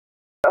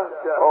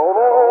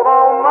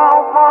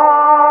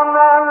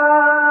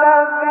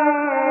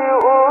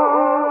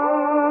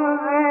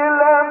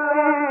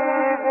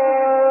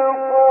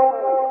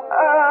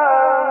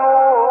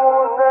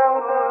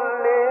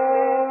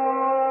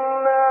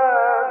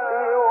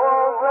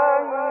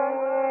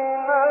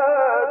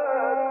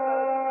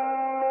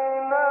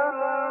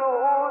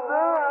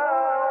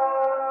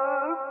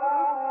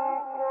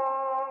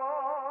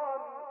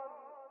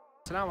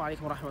Assalamu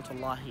alaikum wa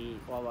rahmatullahi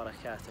wa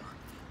barakatuh.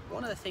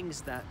 One of the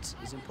things that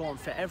is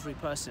important for every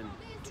person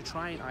to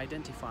try and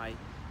identify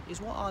is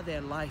what are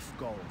their life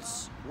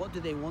goals? What do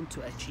they want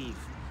to achieve?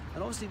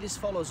 And obviously this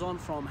follows on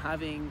from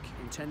having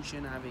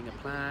intention, having a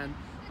plan,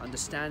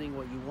 understanding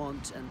what you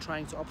want and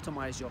trying to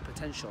optimize your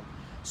potential.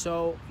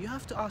 So you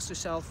have to ask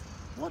yourself,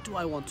 what do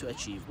I want to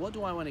achieve? What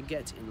do I want to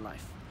get in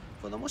life?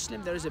 For the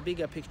Muslim, there is a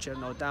bigger picture,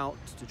 no doubt,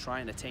 to try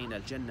and attain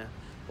Al-Jannah.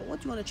 But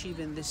what do you want to achieve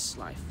in this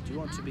life? Do you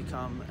want to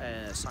become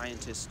a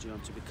scientist? Do you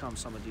want to become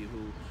somebody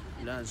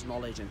who learns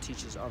knowledge and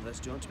teaches others?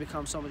 Do you want to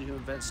become somebody who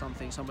invents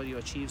something, somebody who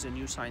achieves a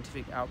new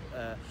scientific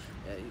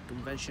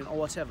convention or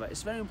whatever?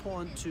 It's very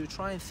important to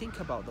try and think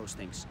about those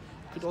things.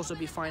 You could also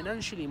be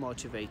financially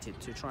motivated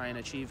to try and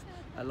achieve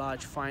a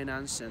large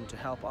finance and to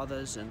help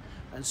others and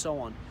so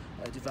on.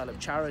 Develop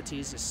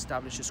charities,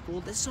 establish a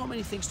school. There's so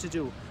many things to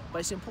do, but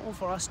it's important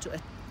for us to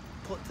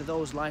put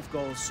those life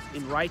goals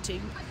in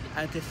writing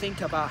and to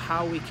think about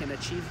how we can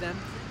achieve them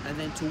and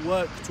then to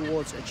work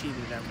towards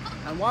achieving them.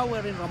 And while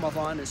we're in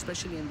Ramadan,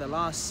 especially in the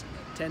last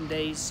 10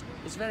 days,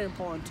 it's very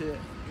important to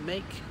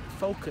make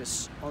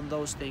focus on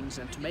those things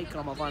and to make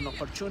Ramadan an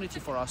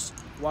opportunity for us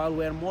while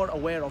we're more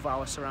aware of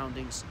our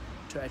surroundings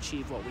to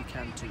achieve what we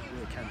can do.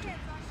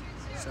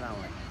 Assalamu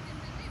alaikum.